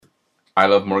I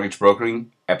Love Mortgage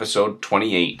Brokering, episode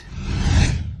 28.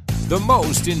 The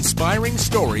most inspiring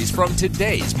stories from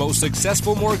today's most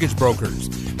successful mortgage brokers.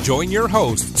 Join your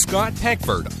host, Scott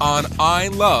Peckford, on I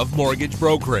Love Mortgage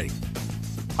Brokering.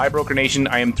 Hi, Broker Nation.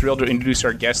 I am thrilled to introduce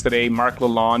our guest today, Mark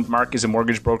Lalonde. Mark is a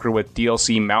mortgage broker with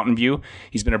DLC Mountain View.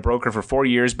 He's been a broker for 4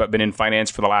 years, but been in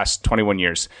finance for the last 21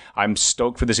 years. I'm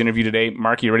stoked for this interview today.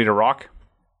 Mark, you ready to rock?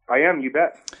 I am, you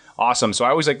bet. Awesome. So I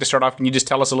always like to start off. Can you just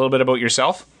tell us a little bit about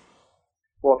yourself?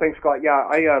 Well, thanks, Scott. Yeah,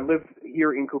 I live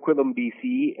here in Coquitlam,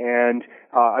 BC, and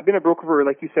I've been a broker for,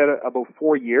 like you said, about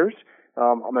 4 years.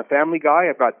 I'm a family guy.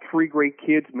 I've got 3 great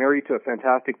kids, married to a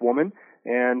fantastic woman,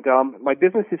 and my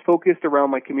business is focused around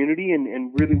my community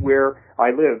and really where I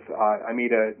live. I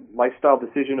made a lifestyle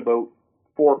decision about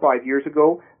 4 or 5 years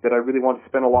ago that I really wanted to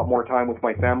spend a lot more time with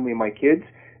my family and my kids,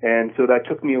 and so that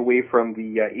took me away from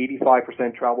the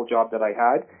 85% travel job that I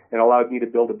had and allowed me to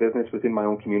build a business within my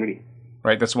own community.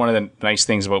 Right. That's one of the nice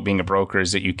things about being a broker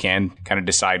is that you can kind of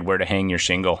decide where to hang your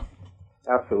shingle.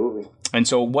 Absolutely. And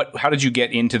so how did you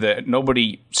get into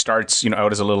nobody starts,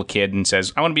 out as a little kid and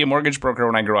says, I want to be a mortgage broker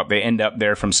when I grow up. They end up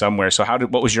there from somewhere. So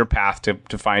what was your path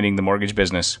to finding the mortgage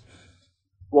business?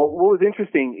 Well, what was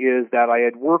interesting is that I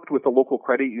had worked with the local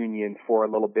credit union for a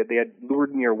little bit. They had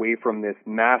lured me away from this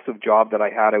massive job that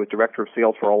I had. I was director of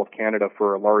sales for all of Canada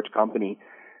for a large company.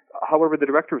 However, the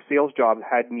director of sales job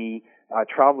had me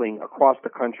traveling across the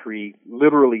country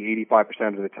literally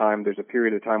 85% of the time. There's a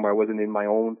period of time where I wasn't in my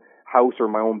own house or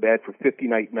my own bed for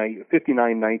 59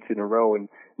 nights in a row, and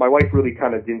my wife really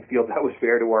kind of didn't feel that was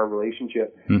fair to our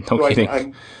relationship.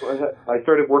 I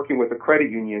started working with a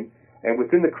credit union, and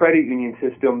within the credit union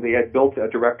system, they had built a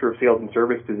director of sales and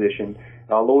service position.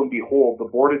 Lo and behold, the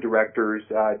board of directors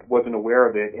wasn't aware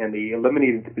of it, and they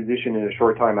eliminated the position in a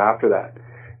short time after that.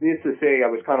 Needless to say, I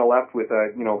was kind of left with a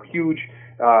huge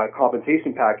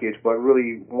compensation package, but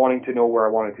really wanting to know where I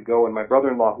wanted to go. And my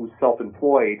brother-in-law, who's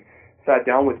self-employed, sat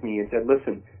down with me and said,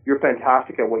 "Listen, you're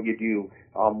fantastic at what you do.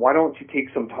 Why don't you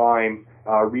take some time,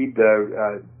 read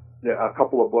a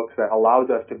couple of books that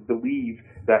allows us to believe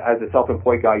that as a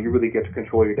self-employed guy, you really get to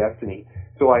control your destiny."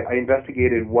 So I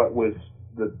investigated what was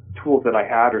the tools that I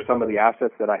had or some of the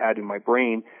assets that I had in my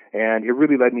brain, and it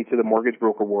really led me to the mortgage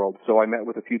broker world. So I met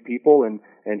with a few people, and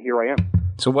here I am.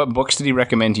 So what books did he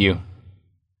recommend to you?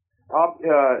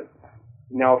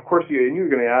 Now, of course, you knew you were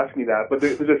going to ask me that, but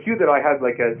there's a few that I had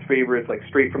as favorites, like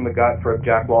Straight from the Gut from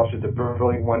Jack Walsh is a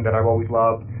brilliant one that I've always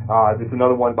loved. There's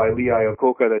another one by Lee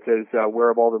Iacocca that says, Where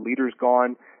Have All the Leaders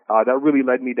Gone? That really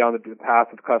led me down the path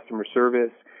of customer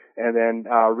service. And then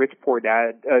Rich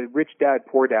Dad,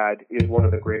 Poor Dad is one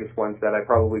of the greatest ones that I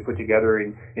probably put together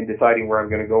in deciding where I'm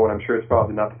going to go. And I'm sure it's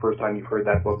probably not the first time you've heard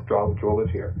that book drove us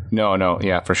here. No,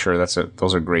 yeah, for sure.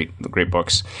 Those are great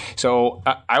books. So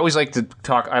I always like to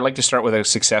talk. I like to start with a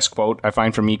success quote. I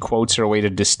find for me, quotes are a way to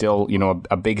distill,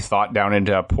 a big thought down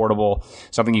into a portable,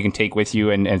 something you can take with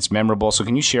you and it's memorable. So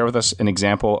can you share with us an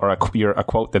example or a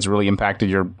quote that's really impacted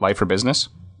your life or business?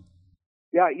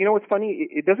 Yeah, it's funny.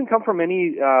 It doesn't come from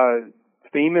any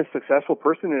famous, successful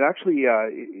person. It actually,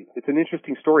 it's an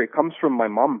interesting story. It comes from my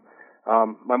mom.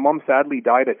 My mom sadly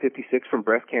died at 56 from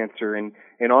breast cancer, and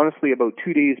honestly, about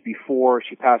 2 days before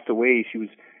she passed away, she was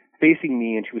facing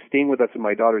me, and she was staying with us in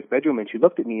my daughter's bedroom, and she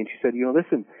looked at me and she said,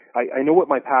 listen, I know what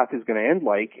my path is going to end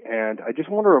like, and I just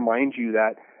want to remind you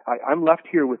that I'm left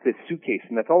here with this suitcase,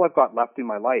 and that's all I've got left in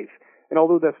my life. And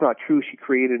although that's not true, she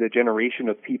created a generation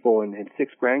of people and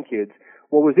 6 grandkids.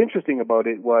 What was interesting about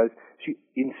it was she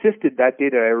insisted that day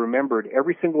that I remembered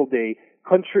every single day,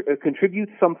 contribute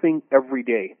something every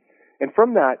day. And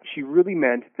from that, she really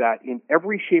meant that in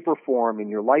every shape or form, in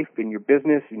your life, in your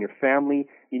business, in your family,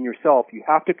 in yourself, you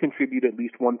have to contribute at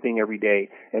least one thing every day.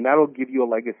 And that'll give you a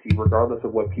legacy regardless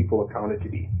of what people account it to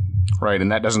be. Right,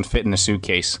 and that doesn't fit in a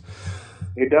suitcase.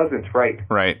 It doesn't, right.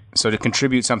 Right. So to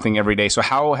contribute something every day. So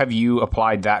how have you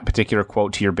applied that particular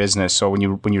quote to your business? So when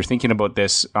you're thinking about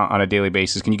this on a daily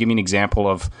basis, can you give me an example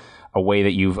of a way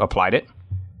that you've applied it?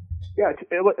 Yeah,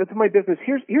 to my business.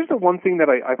 Here's the one thing that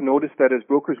I've noticed that as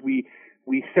brokers we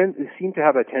seem to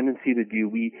have a tendency to do.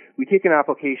 We take an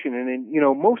application and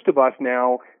then, most of us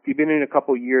now, if you've been in a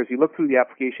couple of years, you look through the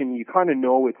application, you kind of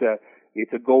know it's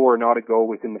a go or not a go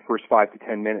within the first 5 to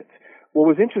 10 minutes. What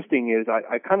was interesting is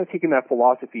I kind of taken that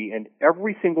philosophy, and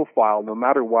every single file, no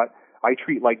matter what, I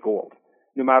treat like gold.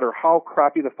 No matter how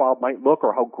crappy the file might look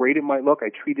or how great it might look, I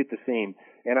treat it the same.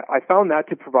 And I found that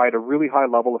to provide a really high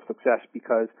level of success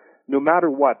because no matter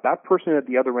what, that person at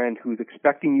the other end who's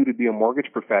expecting you to be a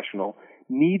mortgage professional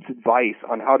needs advice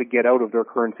on how to get out of their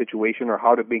current situation or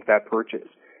how to make that purchase.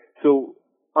 So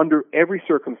under every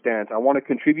circumstance, I want to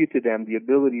contribute to them the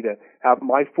ability to have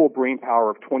my full brain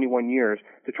power of 21 years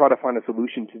to try to find a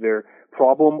solution to their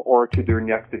problem or to their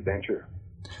next adventure.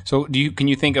 So can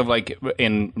you think of like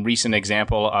in recent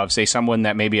example of say someone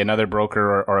that maybe another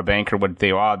broker or a banker would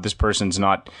say, oh, this person's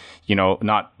not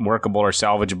workable or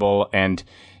salvageable, and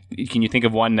can you think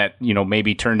of one that,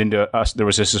 maybe turned into us, there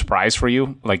was a surprise for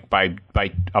you, like by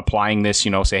applying this,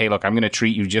 say, hey, look, I'm going to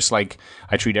treat you just like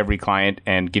I treat every client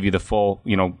and give you the full,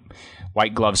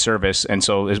 white glove service. And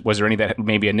so was there any that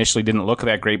maybe initially didn't look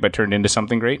that great but turned into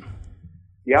something great?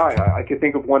 Yeah, I could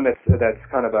think of one that's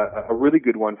kind of a really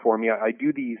good one for me. I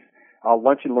do these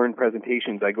lunch and learn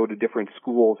presentations. I go to different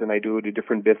schools and I go to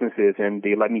different businesses, and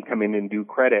they let me come in and do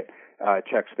credit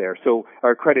checks there. So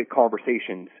our credit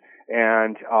conversations.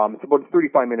 And it's about a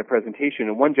 35-minute presentation.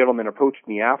 And one gentleman approached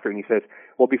me after, and he says,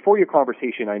 well, before your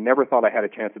conversation, I never thought I had a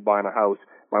chance of buying a house.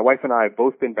 My wife and I have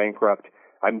both been bankrupt.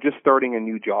 I'm just starting a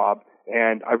new job,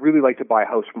 and I'd really like to buy a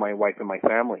house for my wife and my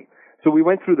family. So we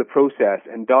went through the process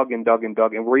and dug and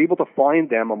were able to find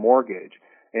them a mortgage.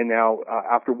 And now,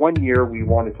 after 1 year, we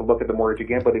wanted to look at the mortgage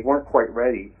again, but they weren't quite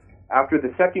ready. After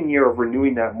the second year of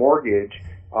renewing that mortgage,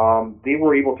 they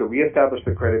were able to reestablish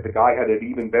the credit. The guy had an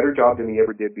even better job than he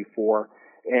ever did before.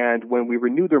 And when we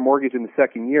renewed their mortgage in the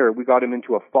second year, we got him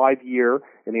into a 5-year,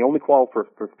 and they only qualify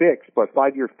for fixed, but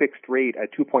 5-year fixed rate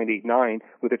at 2.89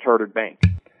 with a chartered bank.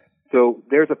 So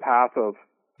there's a path of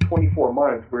 24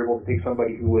 months. We're able to take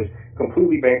somebody who was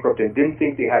completely bankrupt and didn't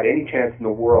think they had any chance in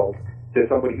the world to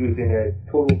somebody who's in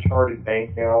a total chartered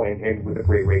bank now and with a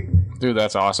great rate. Dude,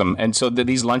 that's awesome. And so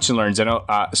these lunch and learns, I know.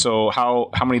 So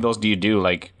how many of those do you do?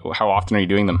 Like, how often are you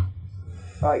doing them?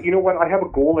 You know what? I have a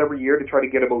goal every year to try to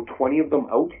get about 20 of them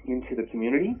out into the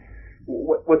community.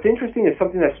 What's interesting is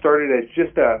something that started as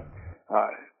just a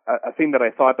thing that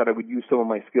I thought that I would use some of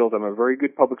my skills. I'm a very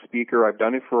good public speaker. I've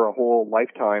done it for a whole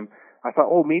lifetime. I thought,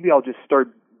 oh, maybe I'll just start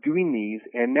doing these.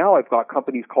 And now I've got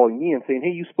companies calling me and saying,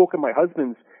 hey, you spoke at my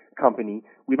husband's company.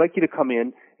 We'd like you to come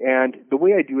in. And the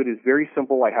way I do it is very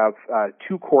simple. I have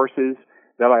 2 courses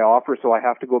that I offer, so I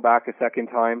have to go back a second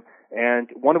time. And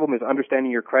one of them is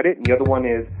understanding your credit, and the other one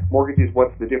is mortgages,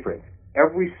 what's the difference?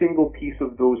 Every single piece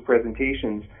of those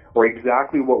presentations are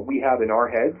exactly what we have in our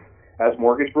heads as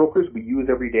mortgage brokers we use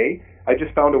every day. I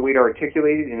just found a way to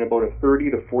articulate it in about a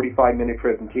 30 to 45-minute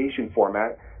presentation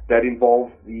format that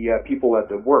involves the people at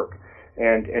the work.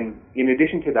 And in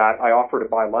addition to that, I offer to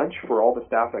buy lunch for all the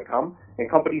staff that come, and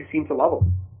companies seem to love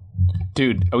them.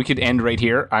 Dude, we could end right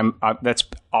here. That's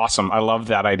awesome. I love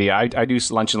that idea. I do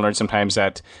lunch and learn sometimes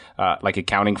at like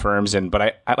accounting firms, but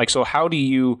I like. So how do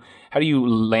you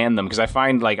land them? Because I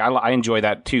find like I enjoy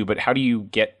that too. But how do you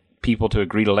get people to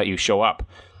agree to let you show up?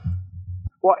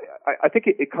 Well, I think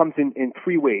it comes in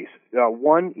 3 ways.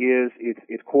 One is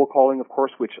it's cold calling, of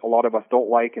course, which a lot of us don't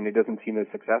like, and it doesn't seem as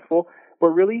successful. But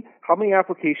really, how many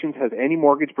applications has any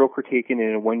mortgage broker taken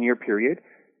in a 1-year period?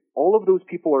 All of those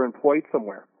people are employed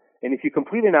somewhere. And if you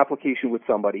complete an application with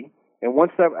somebody, and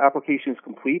once that application is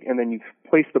complete and then you've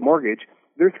placed the mortgage,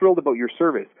 they're thrilled about your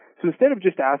service. So instead of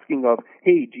just asking of,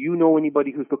 hey, do you know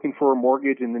anybody who's looking for a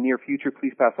mortgage in the near future?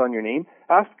 Please pass on your name.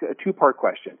 Ask a 2-part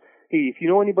question. Hey, if you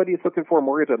know anybody that's looking for a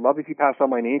mortgage, I'd love if you pass on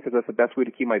my name because that's the best way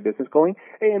to keep my business going.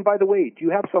 Hey, and by the way, do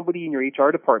you have somebody in your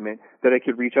HR department that I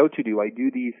could reach out to? I do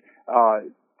these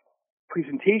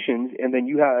presentations, and then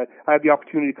I have the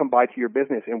opportunity to come by to your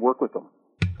business and work with them.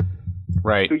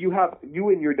 Right. So you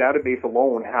in your database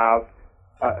alone have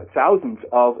thousands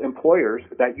of employers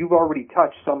that you've already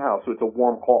touched somehow. So it's a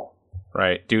warm call.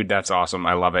 Right. Dude, that's awesome.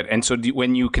 I love it. And so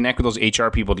when you connect with those HR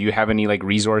people, do you have any like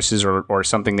resources or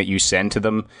something that you send to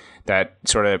them that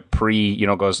sort of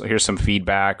goes, here's some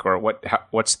feedback, or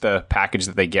what's the package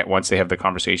that they get once they have the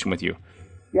conversation with you?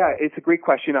 Yeah, it's a great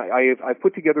question. I've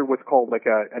put together what's called like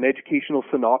an educational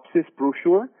synopsis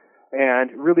brochure.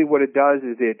 And really what it does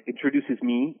is it introduces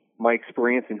me, my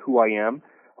experience, and who I am.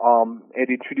 It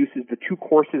introduces the 2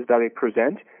 courses that I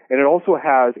present. And it also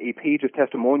has a page of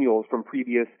testimonials from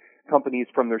previous companies,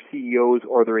 from their CEOs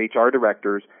or their HR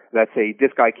directors that say,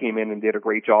 this guy came in and did a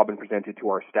great job and presented to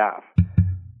our staff.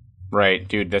 Right.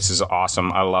 Dude, this is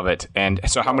awesome. I love it. And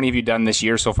so how many have you done this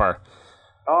year so far?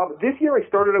 This year I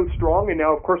started out strong, and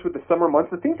now, of course, with the summer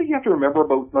months, the things that you have to remember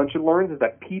about Lunch and Learns is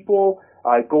that people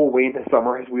go away in the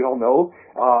summer, as we all know.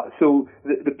 So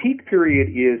the peak period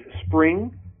is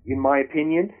spring, in my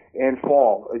opinion, and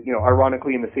fall.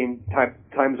 Ironically, in the same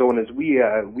time zone as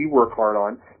we work hard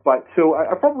on. But so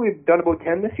I've probably done about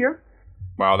 10 this year.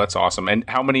 Wow, that's awesome. And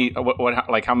how many?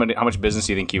 How much business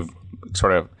do you think you've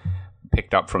sort of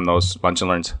picked up from those Lunch and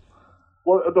Learns?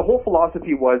 Well, the whole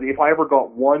philosophy was if I ever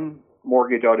got one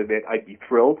mortgage out of it, I'd be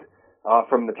thrilled.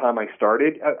 from the time I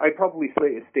started. I'd probably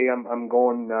say I'm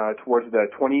going towards the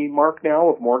 20 mark now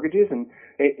of mortgages, and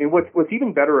what's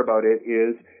even better about it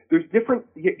is there's different.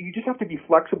 You just have to be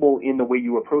flexible in the way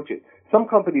you approach it. Some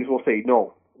companies will say,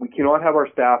 no, we cannot have our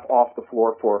staff off the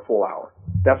floor for a full hour.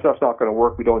 That stuff's not going to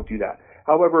work. We don't do that.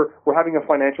 However, we're having a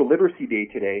financial literacy day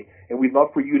today, and we'd love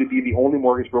for you to be the only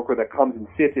mortgage broker that comes and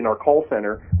sits in our call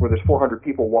center where there's 400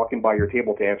 people walking by your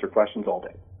table to answer questions all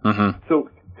day. Mm-hmm. So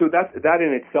that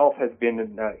in itself has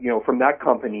been, from that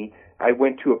company, I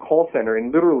went to a call center,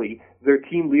 and literally their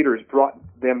team leaders brought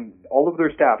all of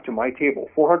their staff to my table,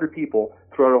 400 people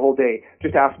throughout a whole day,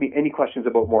 just asked me any questions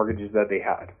about mortgages that they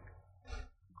had.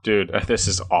 Dude, this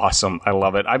is awesome. I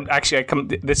love it.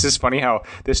 This is funny how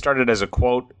this started as a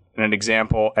quote and an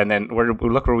example, and then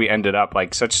look where we ended up.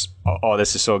 Like this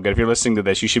is so good. If you're listening to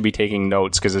this, you should be taking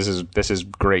notes because this is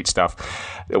great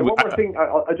stuff. And one more thing,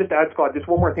 I'll just add, Scott. Just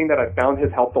one more thing that I found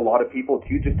has helped a lot of people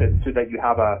too, so that you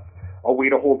have a way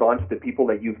to hold on to the people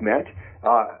that you've met.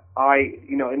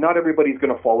 And not everybody's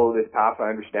going to follow this path. I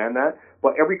understand that,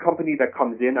 but every company that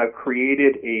comes in, I've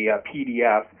created a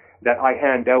PDF that I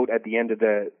hand out at the end of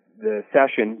the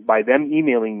session by them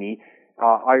emailing me.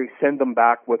 I send them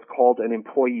back what's called an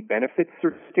employee benefits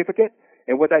certificate.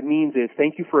 And what that means is,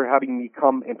 thank you for having me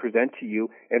come and present to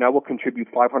you, and I will contribute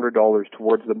 $500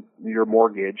 towards your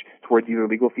mortgage, towards either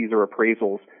legal fees or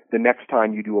appraisals the next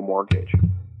time you do a mortgage.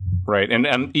 Right. And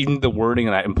even the wording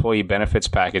of that employee benefits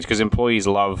package, because employees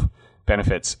love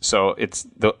benefits. So it's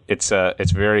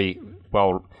very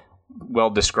well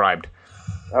described.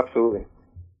 Absolutely.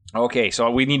 Okay, so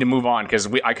we need to move on because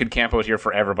I could camp out here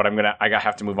forever, but I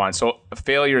have to move on. So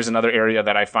failure is another area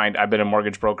that I find. I've been a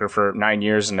mortgage broker for 9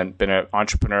 years and I've been an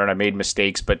entrepreneur and I made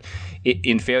mistakes. But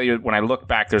in failure, when I look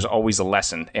back, there's always a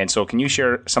lesson. And so, can you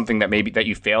share something that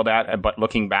you failed at, but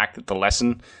looking back, the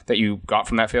lesson that you got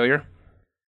from that failure?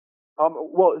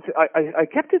 I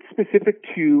kept it specific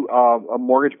to a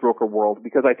mortgage broker world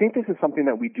because I think this is something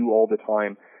that we do all the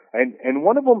time, and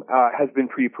one of them has been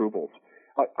pre-approvals.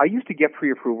 I used to get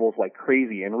pre-approvals like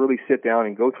crazy and really sit down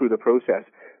and go through the process,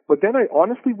 but then I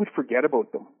honestly would forget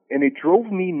about them. And it drove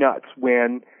me nuts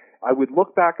when I would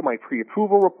look back at my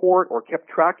pre-approval report or kept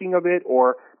tracking of it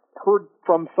or heard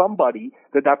from somebody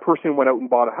that person went out and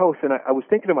bought a house. And I was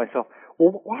thinking to myself,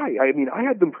 well, why? I mean, I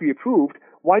had them pre-approved.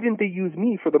 Why didn't they use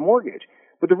me for the mortgage?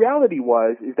 But the reality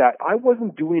is that I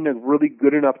wasn't doing a really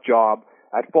good enough job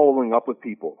at following up with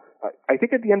people. I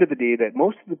think at the end of the day that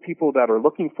most of the people that are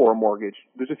looking for a mortgage,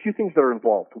 there's a few things that are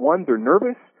involved. One, they're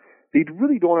nervous, they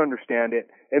really don't understand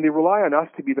it, and they rely on us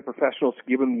to be the professionals to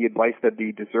give them the advice that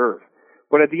they deserve.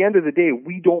 But at the end of the day,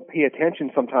 we don't pay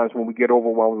attention sometimes when we get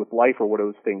overwhelmed with life or what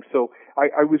those things. So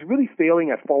I was really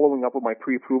failing at following up with my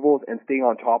pre-approvals and staying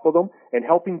on top of them and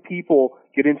helping people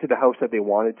get into the house that they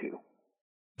wanted to.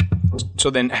 So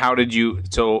then how have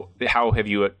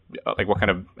you, what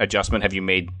kind of adjustment have you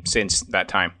made since that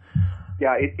time?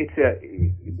 Yeah,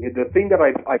 the thing that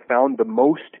I found the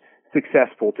most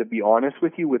successful, to be honest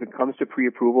with you, when it comes to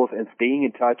pre-approvals and staying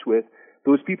in touch with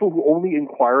those people who only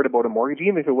inquired about a mortgage,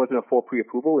 even if it wasn't a full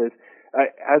pre-approval, is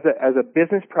as a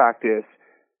business practice,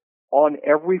 on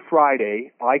every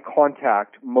Friday, I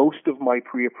contact most of my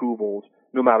pre-approvals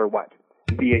no matter what,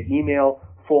 via email,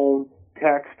 phone,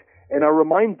 text, and I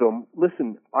remind them,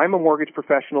 listen, I'm a mortgage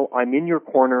professional. I'm in your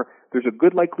corner. There's a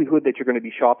good likelihood that you're going to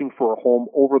be shopping for a home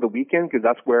over the weekend because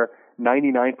that's where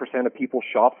 99% of people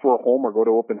shop for a home or go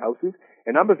to open houses.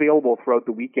 And I'm available throughout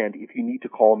the weekend if you need to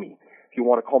call me. If you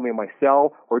want to call me on my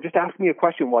cell or just ask me a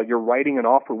question while you're writing an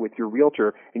offer with your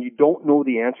realtor and you don't know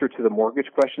the answer to the mortgage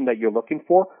question that you're looking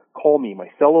for, call me. My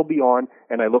cell will be on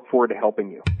and I look forward to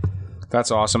helping you. That's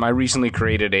awesome. I recently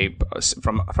created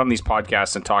from these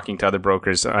podcasts and talking to other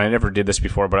brokers. I never did this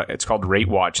before, but it's called Rate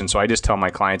Watch. And so I just tell my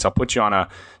clients, I'll put you on a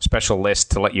special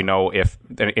list to let you know if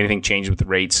anything changes with the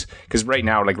rates. Because right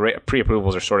now,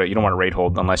 pre-approvals are sort of, you don't want to rate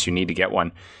hold unless you need to get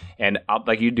one. And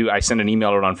like you do, I send an email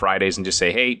out on Fridays and just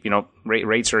say, hey,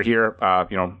 rates are here,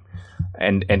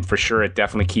 and for sure, it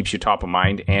definitely keeps you top of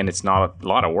mind. And it's not a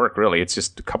lot of work, really. It's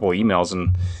just a couple of emails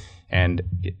and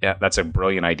yeah, that's a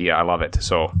brilliant idea. I love it.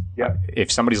 So yeah, if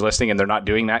somebody's listening and they're not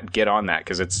doing that, get on that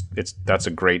because that's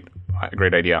a great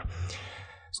idea.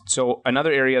 So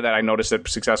another area that I noticed that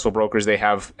successful brokers, they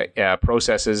have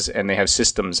processes and they have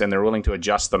systems and they're willing to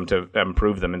adjust them to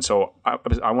improve them. And so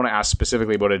I want to ask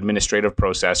specifically about administrative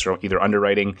process or either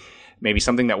underwriting, maybe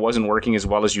something that wasn't working as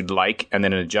well as you'd like, and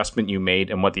then an adjustment you made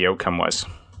and what the outcome was.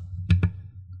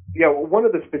 Yeah, well, one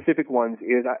of the specific ones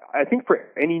is I think for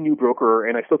any new broker,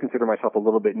 and I still consider myself a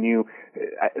little bit new,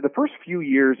 the first few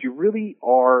years you really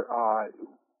are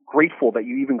grateful that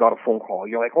you even got a phone call.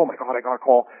 You're like, oh my God, I got a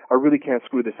call. I really can't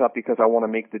screw this up because I want to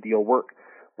make the deal work.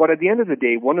 But at the end of the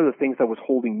day, one of the things that was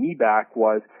holding me back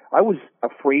was I was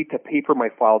afraid to paper my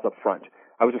files up front.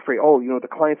 I was afraid, the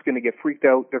client's going to get freaked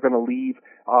out. They're going to leave.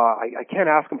 I can't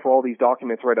ask them for all these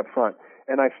documents right up front.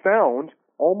 And I found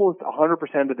almost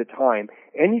 100% of the time,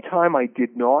 anytime I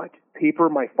did not paper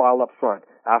my file up front,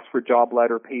 ask for job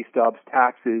letter, pay stubs,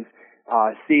 taxes,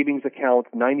 savings accounts,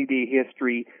 90-day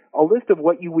history, a list of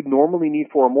what you would normally need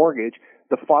for a mortgage,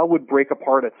 the file would break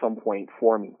apart at some point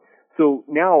for me. So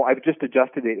now I've just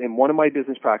adjusted it, and one of my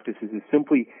business practices is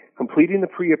simply completing the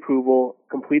pre-approval,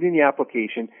 completing the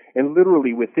application, and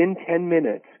literally within 10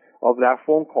 minutes of that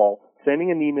phone call,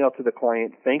 sending an email to the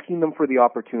client, thanking them for the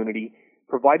opportunity,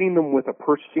 providing them with a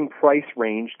purchasing price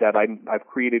range that I've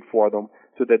created for them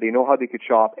so that they know how they could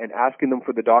shop, and asking them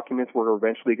for the documents we're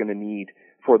eventually going to need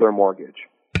for their mortgage.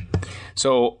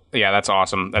 So yeah, that's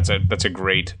awesome. That's a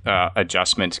great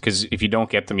adjustment, because if you don't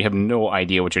get them, you have no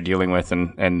idea what you're dealing with,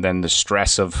 and then the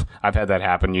stress of, I've had that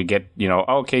happen. You get,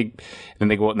 okay, then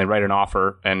they go out and they write an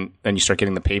offer, and then you start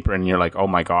getting the paper, and you're like, oh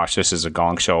my gosh, this is a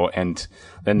gong show. And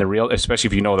then especially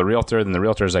if you know the realtor, then the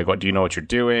realtor is like, what, do you know what you're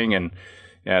doing? And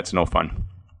yeah, it's no fun.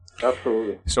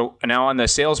 Absolutely. So now on the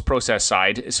sales process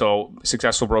side, so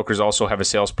successful brokers also have a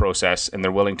sales process, and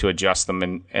they're willing to adjust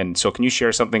them. And so can you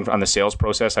share something on the sales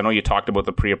process? I know you talked about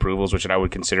the pre-approvals, which I would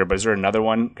consider, but is there another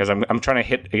one? Because I'm trying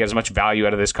to get as much value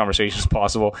out of this conversation as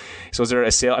possible. So is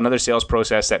there another sales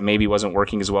process that maybe wasn't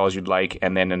working as well as you'd like,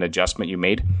 and then an adjustment you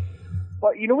made?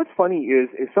 Well, what's funny is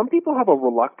some people have a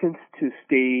reluctance to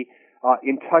stay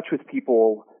in touch with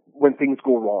people when things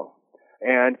go wrong.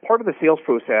 And part of the sales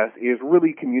process is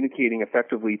really communicating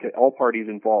effectively to all parties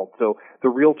involved. So the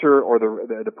realtor or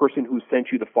the person who sent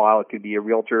you the file, it could be a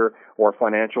realtor or a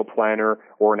financial planner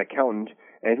or an accountant,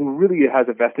 and who really has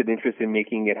a vested interest in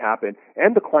making it happen,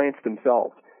 and the clients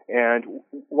themselves. And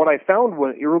what I found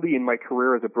early in my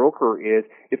career as a broker is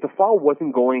if the file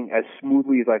wasn't going as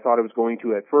smoothly as I thought it was going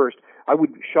to at first, I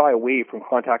would shy away from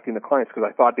contacting the clients because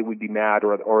I thought they would be mad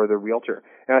or the realtor.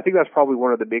 And I think that's probably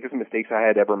one of the biggest mistakes I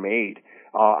had ever made.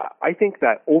 I think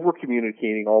that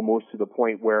over-communicating almost to the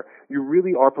point where you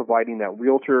really are providing that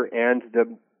realtor and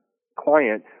the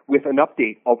client with an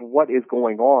update of what is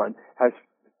going on has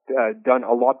done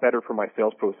a lot better for my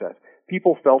sales process.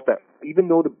 People felt that even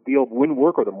though the deal wouldn't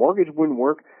work or the mortgage wouldn't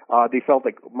work, they felt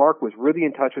like Mark was really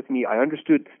in touch with me. I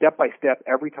understood step by step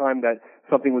every time that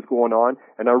something was going on,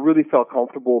 and I really felt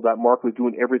comfortable that Mark was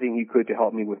doing everything he could to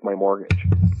help me with my mortgage.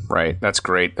 Right. That's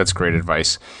great. That's great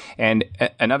advice. And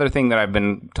another thing that I've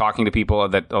been talking to people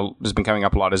that has been coming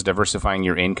up a lot is diversifying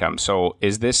your income. So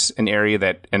is this an area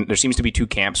that, and there seems to be two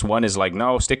camps. One is like,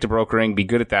 no, stick to brokering, be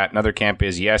good at that. Another camp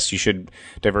is, yes, you should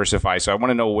diversify. So I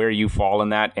want to know where you fall in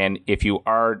that. And if you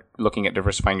are looking at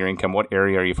diversifying your income, what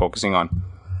area are you focusing on?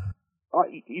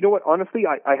 You know what? Honestly,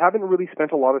 I haven't really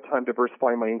spent a lot of time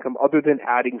diversifying my income other than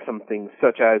adding some things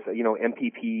such as,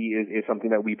 MPP is something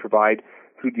that we provide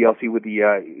through DLC with the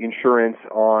insurance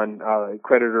on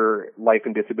creditor life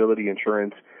and disability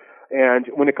insurance. And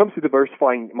when it comes to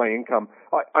diversifying my income,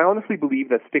 I honestly believe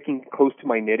that sticking close to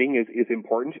my knitting is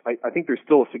important. I think there's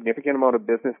still a significant amount of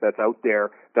business that's out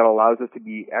there that allows us to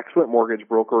be excellent mortgage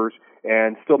brokers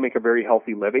and still make a very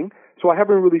healthy living. So I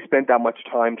haven't really spent that much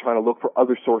time trying to look for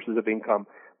other sources of income.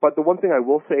 But the one thing I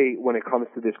will say when it comes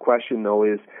to this question, though,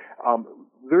 is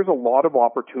there's a lot of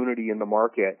opportunity in the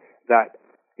market that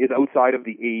is outside of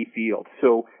the AE field.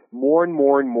 So more and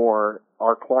more and more,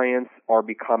 our clients are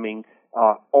becoming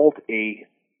Alt-A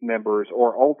members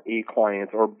or Alt-A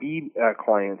clients or B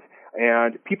clients,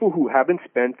 and people who haven't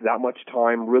spent that much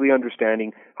time really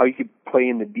understanding how you could play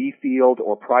in the D field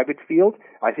or private field,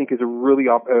 I think is a really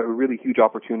huge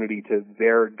opportunity to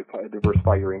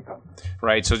diversify your income.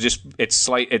 Right. So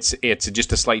it's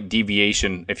just a slight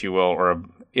deviation, if you will, or a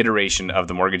iteration of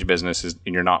the mortgage business, and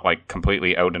you're not like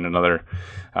completely out in another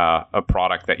a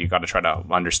product that you got to try to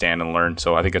understand and learn.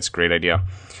 So I think that's a great idea.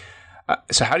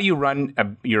 So how do you run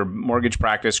your mortgage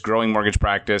practice, growing mortgage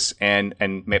practice, and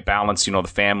balance, the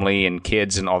family and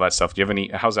kids and all that stuff? Do you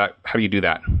have how do you do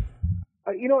that?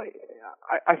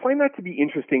 I find that to be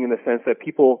interesting in the sense that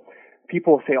people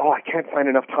say, oh, I can't find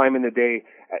enough time in the day.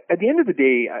 At the end of the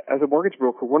day, as a mortgage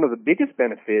broker, one of the biggest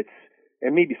benefits,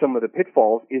 and maybe some of the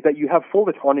pitfalls, is that you have full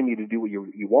autonomy to do what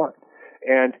you want.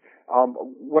 And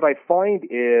what I find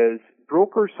is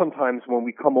brokers sometimes, when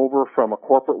we come over from a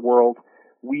corporate world,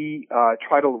 we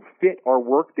try to fit our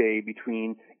workday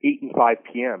between 8 and 5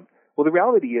 p.m. Well, the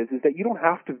reality is that you don't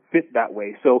have to fit that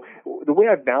way. So the way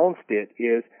I've balanced it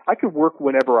is I could work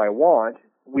whenever I want,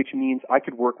 which means I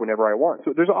could work whenever I want.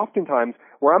 So there's often times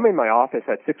where I'm in my office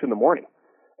at 6 in the morning,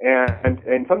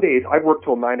 And some days I work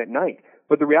till 9 at night.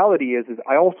 But the reality is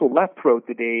I also left throughout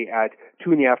the day at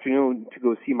 2 in the afternoon to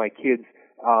go see my kids'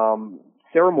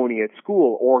 ceremony at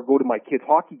school or go to my kids'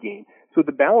 hockey game. So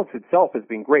the balance itself has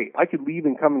been great. I could leave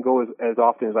and come and go as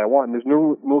often as I want, and there's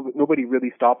nobody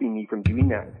really stopping me from doing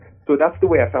that. So that's the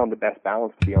way I found the best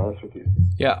balance, to be honest with you.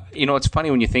 Yeah, it's funny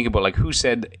when you think about like who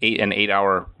said an 8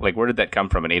 hour, like where did that come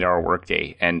from, an 8 hour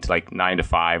workday, and like 9 to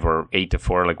 5 or 8 to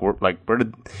 4, where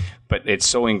did? But it's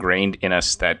so ingrained in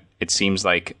us that it seems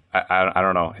like I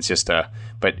don't know. It's just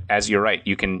but as you're right,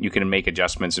 you can make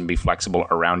adjustments and be flexible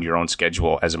around your own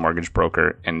schedule as a mortgage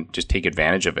broker and just take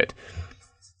advantage of it.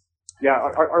 Yeah,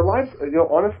 our lives,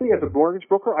 honestly, as a mortgage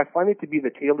broker, I find it to be the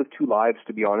tale of two lives,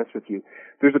 to be honest with you.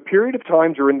 There's a period of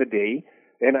time during the day,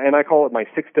 and I call it my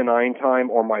 6 to 9 time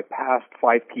or my past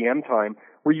 5 p.m. time,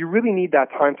 where you really need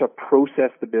that time to process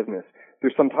the business.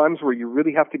 There's some times where you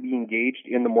really have to be engaged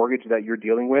in the mortgage that you're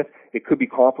dealing with. It could be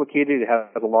complicated. It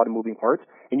has a lot of moving parts,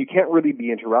 and you can't really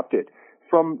be interrupted.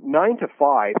 From 9 to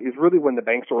 5 is really when the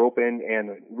banks are open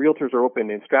and realtors are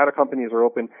open and strata companies are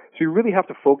open. So you really have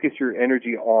to focus your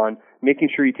energy on making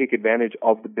sure you take advantage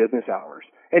of the business hours.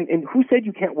 And who said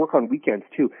you can't work on weekends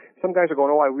too? Some guys are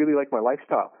going, I really like my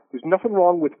lifestyle. There's nothing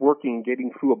wrong with working,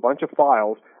 getting through a bunch of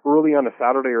files early on a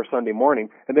Saturday or Sunday morning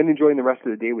and then enjoying the rest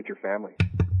of the day with your family.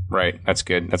 Right. That's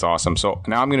good. That's awesome. So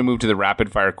now I'm going to move to the rapid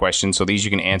fire questions. So these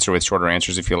you can answer with shorter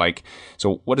answers if you like.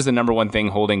 So what is the number one thing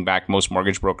holding back most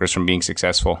mortgage brokers from being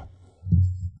successful?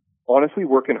 Honestly,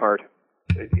 working hard.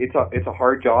 It's a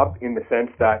hard job in the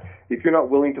sense that if you're not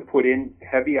willing to put in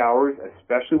heavy hours,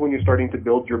 especially when you're starting to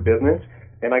build your business,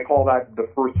 and I call that the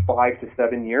first 5 to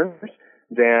 7 years,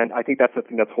 then I think that's the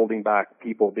thing that's holding back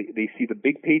people. They see the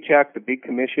big paycheck, the big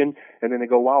commission, and then they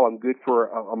go, wow, I'm good for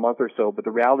a month or so. But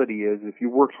the reality is, if you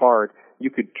worked hard, you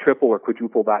could triple or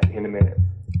quadruple that in a minute.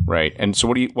 Right. And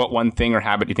so what one thing or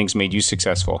habit do you think's made you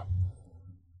successful?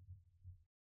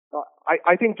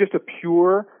 I think just a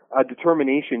pure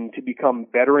determination to become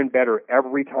better and better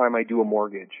every time I do a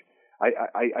mortgage.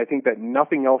 I think that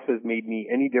nothing else has made me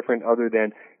any different other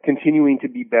than continuing to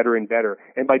be better and better.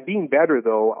 And by being better,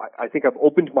 though, I think I've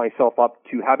opened myself up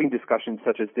to having discussions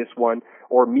such as this one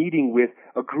or meeting with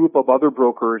a group of other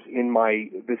brokers in my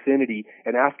vicinity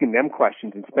and asking them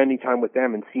questions and spending time with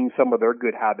them and seeing some of their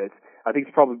good habits. I think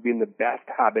it's probably been the best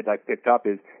habit I've picked up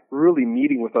is really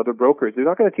meeting with other brokers. They're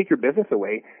not going to take your business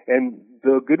away, and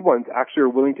the good ones actually are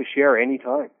willing to share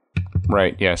anytime.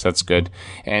 Right. Yes, that's good.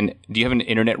 And do you have an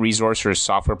internet resource or a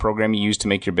software program you use to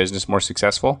make your business more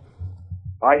successful?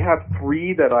 I have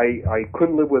 3 that I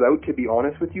couldn't live without, to be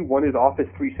honest with you. One is Office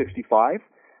 365.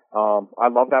 I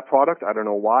love that product. I don't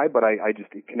know why, but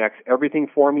it connects everything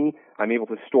for me. I'm able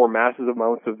to store massive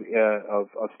amounts of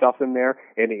stuff in there,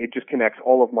 and it just connects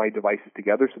all of my devices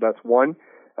together. So that's one.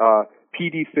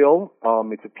 PDFill,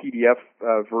 it's a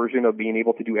PDF version of being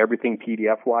able to do everything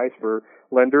PDF-wise for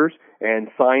lenders, and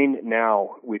Sign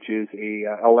Now, which is a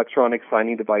electronic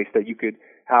signing device that you could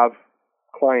have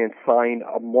clients sign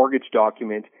a mortgage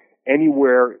document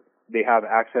anywhere they have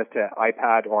access to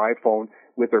iPad or iPhone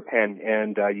with their pen,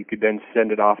 and you could then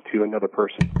send it off to another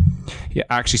person. Yeah,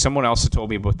 actually, someone else had told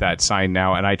me about that Sign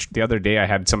Now, and the other day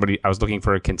I was looking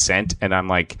for a consent, and I'm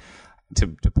like, to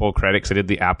pull credit because I did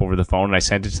the app over the phone, and I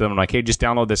sent it to them. I'm like, hey, just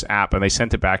download this app, and they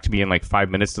sent it back to me in like 5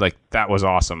 minutes. They're like, that was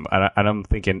awesome, and I'm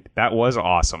thinking that was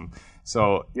awesome.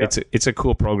 So yeah. It's a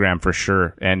cool program for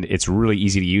sure, and it's really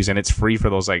easy to use, and it's free for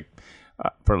those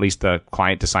for at least the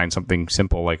client to sign something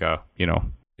simple like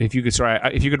If you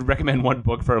could recommend one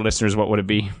book for our listeners, what would it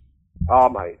be?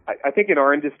 I think in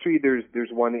our industry there's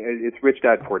one. It's Rich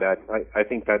Dad Poor Dad. I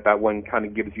think that one kind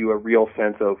of gives you a real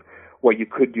sense of what you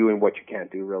could do and what you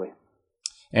can't do, really.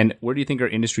 And where do you think our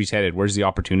industry's headed? Where's the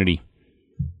opportunity?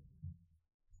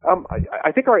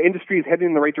 I think our industry is heading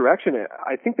in the right direction.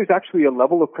 I think there's actually a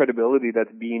level of credibility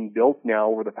that's being built now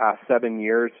over the past 7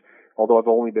 years, although I've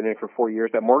only been in it for 4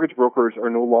 years, that mortgage brokers are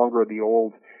no longer the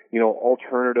old,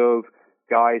 alternative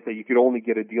guys that you could only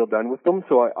get a deal done with them.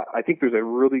 So I think there's a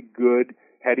really good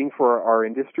heading for our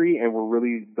industry, and we're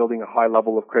really building a high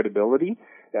level of credibility.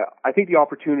 I think the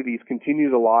opportunities continue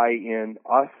to lie in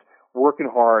us working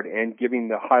hard and giving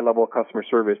the high level of customer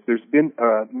service. There's been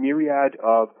a myriad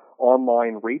of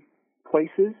online rate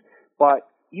places, but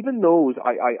even those,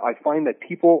 I find that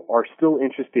people are still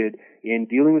interested in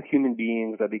dealing with human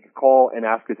beings, that they could call and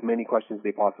ask as many questions as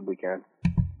they possibly can.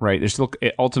 Right.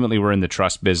 Ultimately, we're in the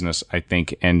trust business, I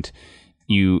think, and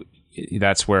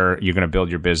that's where you're going to build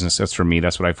your business. That's for me.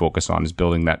 That's what I focus on, is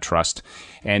building that trust.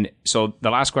 And so the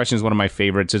last question is one of my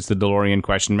favorites. It's the DeLorean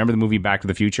question. Remember the movie Back to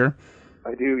the Future?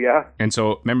 I do, yeah. And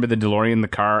so remember the DeLorean in the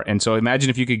car? And so imagine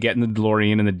if you could get in the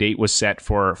DeLorean and the date was set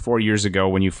for 4 years ago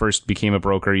when you first became a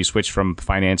broker, you switched from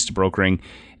finance to brokering,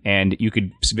 and you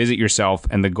could visit yourself,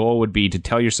 and the goal would be to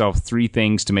tell yourself 3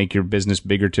 things to make your business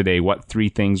bigger today. What 3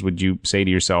 things would you say to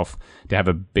yourself to have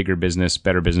a bigger business,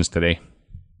 better business today?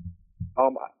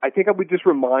 I think I would just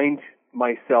remind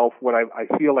myself what I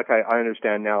feel like I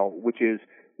understand now, which is,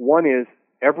 one is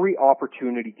every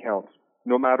opportunity counts.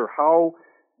 No matter how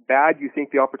bad you think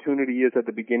the opportunity is at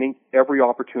the beginning, every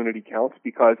opportunity counts,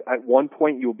 because at one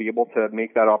point you'll be able to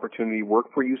make that opportunity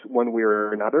work for you one way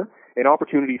or another. And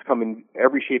opportunities come in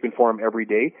every shape and form every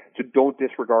day, so don't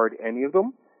disregard any of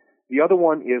them. The other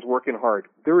one is working hard.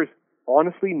 There is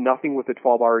honestly nothing with a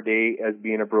 12-hour day as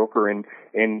being a broker, and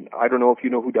I don't know if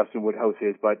you know who Dustin Woodhouse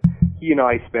is, but he and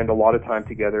I spend a lot of time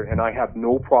together, and I have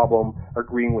no problem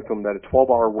agreeing with him that a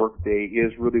 12-hour work day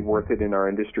is really worth it in our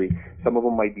industry. Some of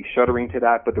them might be shuddering to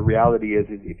that, but the reality is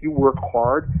if you work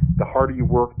hard, the harder you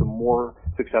work, the more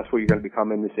successful you're going to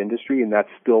become in this industry, and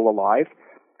that's still alive.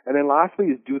 And then lastly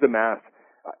is do the math.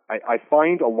 I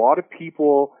find a lot of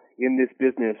people in this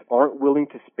business aren't willing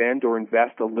to spend or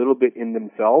invest a little bit in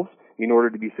themselves in order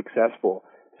to be successful.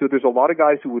 So there's a lot of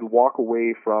guys who would walk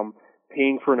away from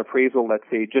paying for an appraisal, let's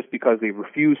say, just because they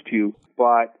refuse to.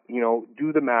 But,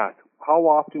 do the math. How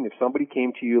often, if somebody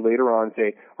came to you later on and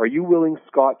say, are you willing,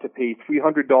 Scott, to pay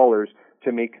 $300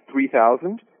 to make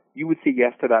 $3,000? You would say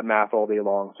yes to that math all day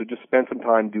long. So just spend some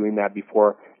time doing that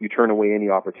before you turn away any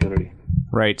opportunity.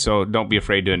 Right. So don't be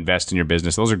afraid to invest in your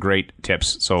business. Those are great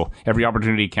tips. So every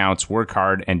opportunity counts, work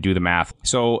hard, and do the math.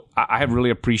 So I have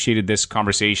really appreciated this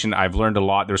conversation. I've learned a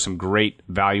lot. There's some great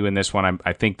value in this one.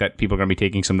 I think that people are going to be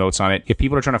taking some notes on it. If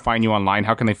people are trying to find you online,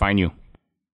 how can they find you?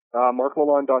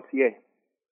 marklalon.ca.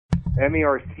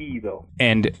 MARC though.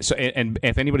 And so, and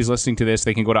if anybody's listening to this,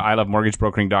 they can go to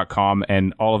ilovemortgagebrokering.com,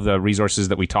 and all of the resources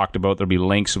that we talked about, there'll be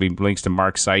links. There'll be links to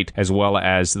Mark's site, as well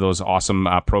as those awesome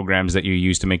programs that you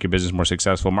use to make your business more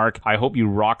successful. Mark, I hope you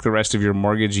rock the rest of your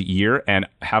mortgage year and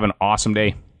have an awesome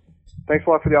day. Thanks a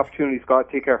lot for the opportunity, Scott.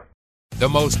 Take care. The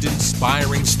most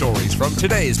inspiring stories from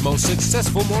today's most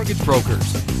successful mortgage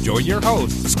brokers. Join your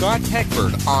host, Scott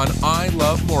Peckford, on I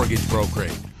Love Mortgage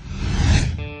Brokering.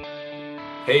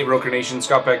 Hey, Broker Nation,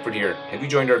 Scott Peckford here. Have you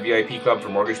joined our VIP club for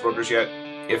mortgage brokers yet?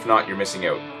 If not, you're missing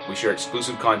out. We share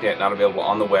exclusive content not available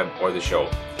on the web or the show.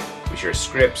 We share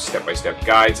scripts, step-by-step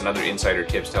guides, and other insider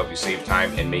tips to help you save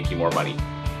time and make you more money.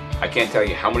 I can't tell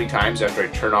you how many times after I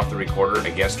turn off the recorder,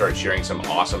 a guest starts sharing some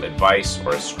awesome advice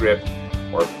or a script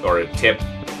or a tip,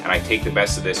 and I take the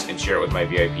best of this and share it with my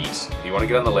VIPs. If you want to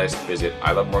get on the list, visit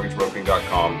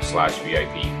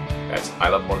ilovemortgagebrokering.com/VIP. That's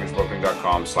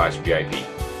ilovemortgagebrokering.com/VIP.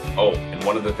 Oh, and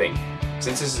one other thing.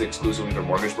 Since this is exclusively for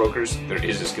mortgage brokers, there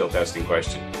is a skill testing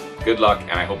question. Good luck,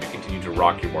 and I hope you continue to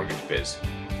rock your mortgage biz.